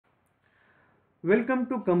Welcome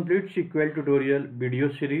to Complete SQL Tutorial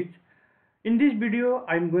video series. In this video,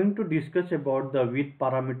 I am going to discuss about the with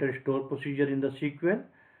parameter store procedure in the SQL.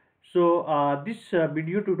 So this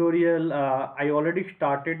video tutorial, I already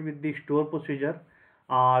started with the store procedure,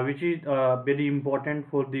 which is very important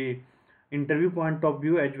for the interview point of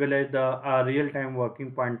view as well as the real-time working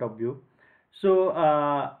point of view. So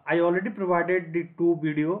I already provided the two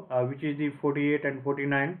video, which is the 48 and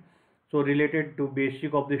 49. So related to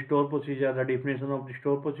basic of the store procedure, the definition of the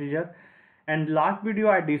store procedure. And last video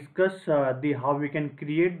I discussed the how we can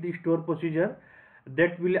create the store procedure.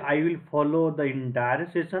 That will I will follow the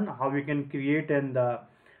entire session how we can create and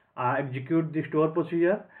execute the store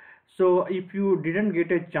procedure. So if you didn't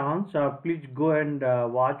get a chance, please go and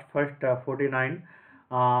watch first 49,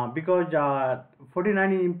 because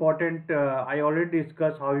 49 is important. I already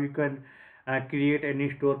discussed how you can create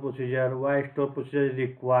any store procedure, why store procedure is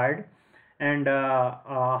required, and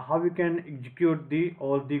how we can execute the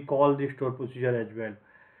all the call the store procedure as well.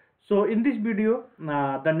 So in this video,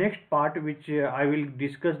 the next part which I will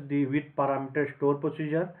discuss the with parameter store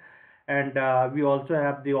procedure, and we also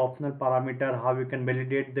have the optional parameter, how we can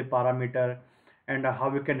validate the parameter, and how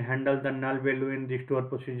we can handle the null value in the store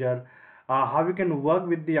procedure, how we can work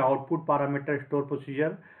with the output parameter store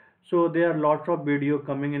procedure. So there are lots of video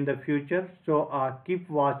coming in the future, so keep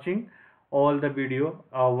watching all the video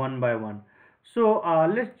one by one. So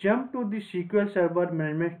let's jump to the SQL Server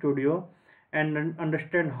Management Studio and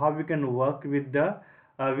understand how we can work with the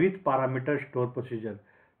with parameter store procedure.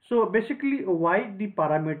 So basically, why the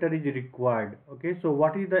parameter is required? Okay, so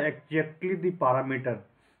what is the exactly the parameter?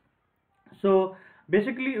 So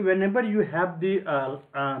basically, whenever you have the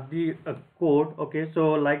code, okay,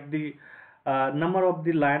 so like the number of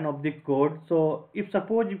the line of the code. So if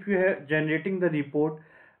suppose if you are generating the report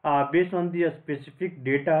based on the specific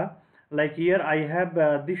data, like here I have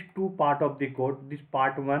these two part of the code, this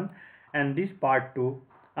part 1 and this part 2.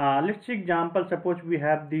 Let's say example, suppose we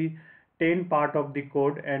have the 10 part of the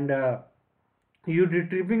code, and you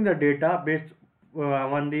retrieving the data based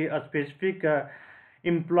on the specific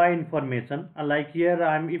employee information. Like here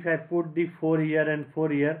I'm, if I put the 4 here and 4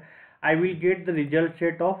 here, I will get the result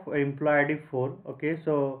set of employee ID 4. Okay,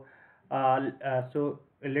 so so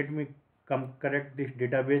let me come correct this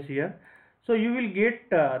database here. So you will get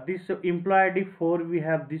this employee ID 4, we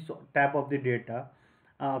have this type of the data.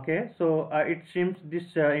 Okay, so it seems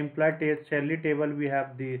this employee salary table we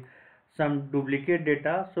have the some duplicate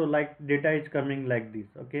data, so like data is coming like this.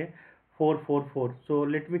 Okay, 444. So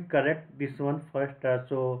let me correct this one first,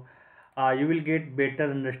 so you will get better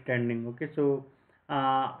understanding. Okay, so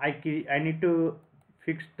I need to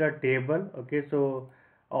fix the table. Okay, so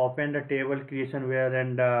open the table creation where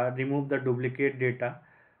and remove the duplicate data.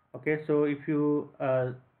 Okay, so if you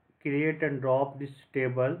create and drop this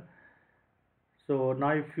table, so now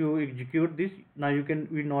if you execute this, now you can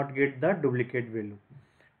will not get the duplicate value.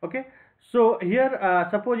 Okay, so here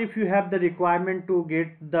suppose if you have the requirement to get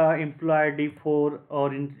the employee ID 4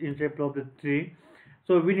 or instead of the 3,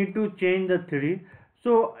 so we need to change the 3.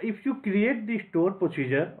 So if you create the store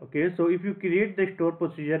procedure, okay, so if you create the store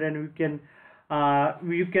procedure and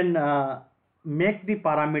you can make the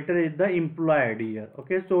parameter is the employee ID here.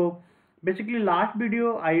 Okay, so basically last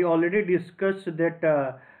video I already discussed that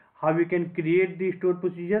how we can create the store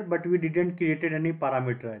procedure, but we didn't created any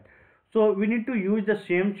parameter. So we need to use the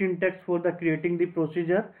same syntax for the creating the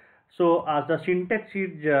procedure. So as the syntax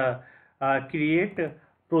is create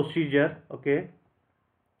procedure, okay,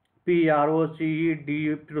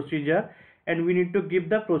 PROCED procedure, and we need to give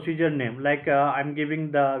the procedure name, like I'm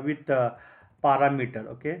giving the with parameter.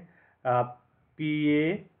 Okay,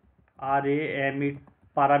 PARAME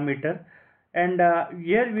parameter, and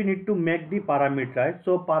here we need to make the parameter, right?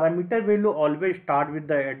 So parameter value always start with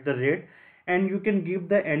the @ and you can give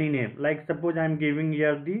the any name, like suppose I'm giving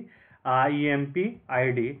here the EMP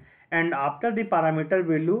ID, and after the parameter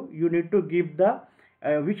value you need to give the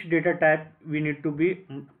which data type we need to be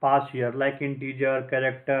pass here, like integer,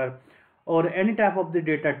 character, or any type of the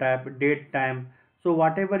data type, date, time. So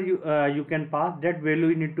whatever you can pass, that value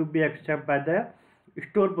you need to be accepted by the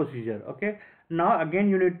store procedure. Okay, now again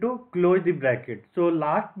you need to close the bracket. So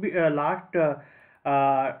last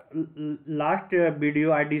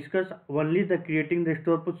video I discussed only the creating the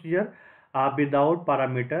store procedure without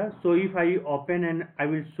parameter. So if I open and I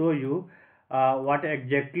will show you what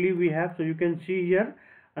exactly we have. So you can see here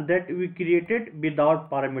that we created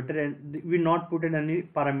without parameter and we not put in any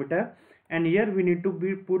parameter, and here we need to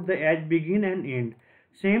be put the as begin and end.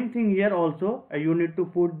 Same thing here also, you need to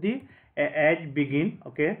put the as begin.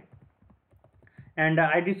 Okay, and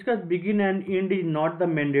I discussed begin and end is not the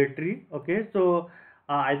mandatory. Okay, so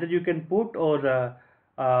either you can put or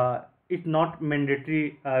it's not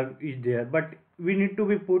mandatory is there, but we need to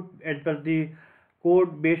be put as per the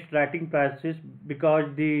code based writing process, because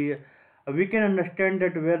the we can understand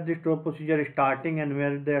that where the store procedure is starting and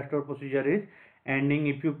where the store procedure is ending.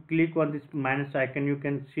 If you click on this minus icon, you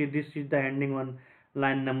can see this is the ending on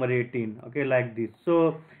line number 18, okay, like this.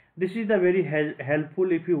 So this is the very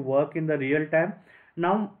helpful if you work in the real time.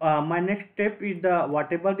 Now my next step is the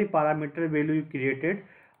whatever the parameter value you created,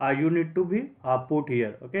 you need to be put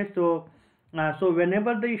here, okay. So so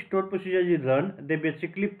whenever the store procedure is run, they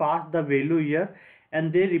basically pass the value here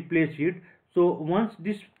and they replace it. So once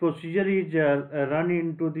this procedure is run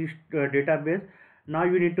into this database, now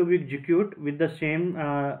you need to be execute with the same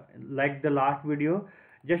like the last video.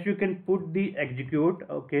 Just you can put the execute,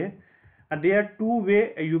 okay. And there are two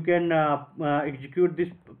way you can execute this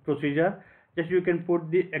procedure. Just you can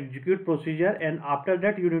put the execute procedure, and after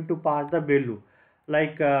that you need to pass the value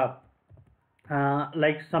like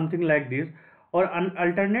something like this. Or an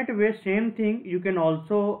alternate way, same thing you can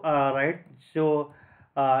also write. So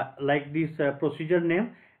like this procedure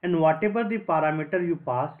name, and whatever the parameter you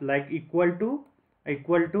pass, like equal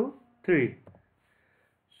to 3.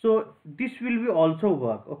 So this will be also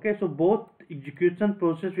work, okay. So both execution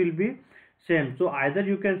process will be same. So either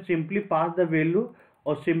you can simply pass the value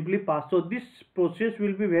or simply pass. So this process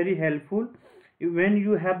will be very helpful when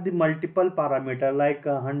you have the multiple parameter like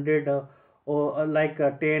 100 or like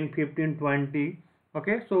 10, 15, 20,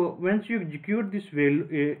 okay. So once you execute this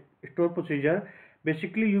value store procedure,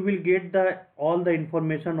 basically you will get the all the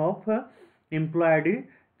information of employee ID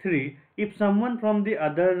 3. If someone from the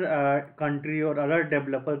other country or other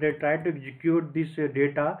developer, they try to execute this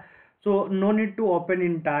data, so no need to open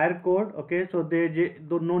entire code, okay. So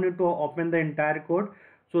no need to open the entire code.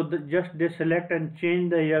 So just they select and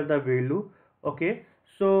change the here the value, okay.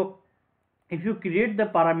 So if you create the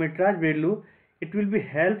parameterized value, it will be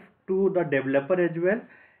help to the developer as well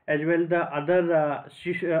the other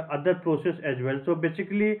other process as well. So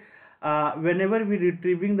basically whenever we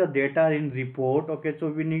retrieving the data in report, okay, so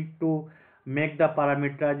we need to make the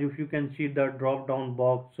parameterized. If you can see the drop down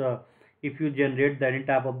box, if you generate the any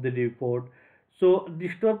type of the report. So the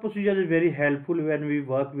store procedure is very helpful when we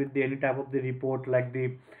work with the any type of the report, like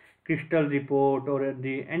the crystal report or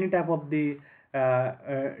the any type of the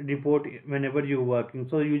report whenever you're working.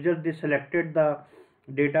 So you just they selected the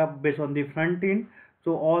data based on the front end,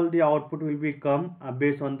 so all the output will be come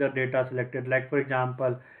based on the data selected. Like for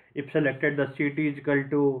example, if selected the city is equal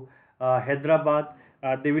to Hyderabad,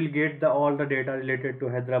 they will get the all the data related to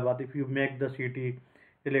Hyderabad if you make the city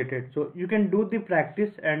related. So you can do the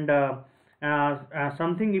practice, and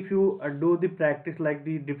something if you do the practice like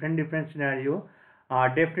the different scenario,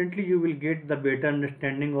 definitely you will get the better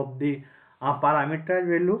understanding of the parameter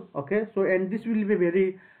value, okay. So and this will be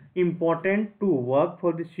very important to work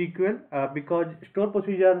for the SQL because store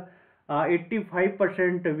procedure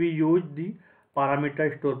 85% we use the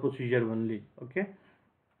parameter store procedure only, okay.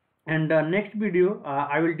 And next video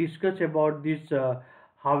I will discuss about this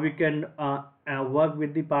how we can work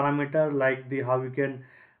with the parameter, like the how we can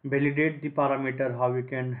validate the parameter, how we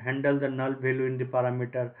can handle the null value in the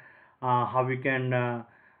parameter, how we can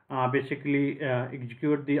basically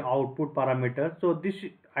execute the output parameter. So this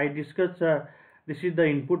I discuss this is the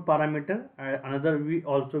input parameter. Another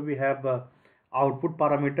we have output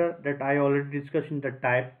parameter that I already discussed in the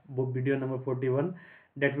type video number 41.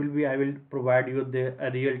 That will be I will provide you the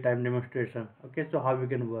real time demonstration, okay. So how we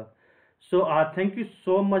can work. So thank you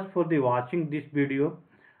so much for the watching this video.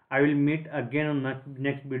 I will meet again on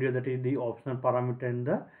next video, that is the optional parameter in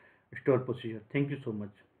the store procedure. Thank you so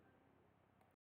much.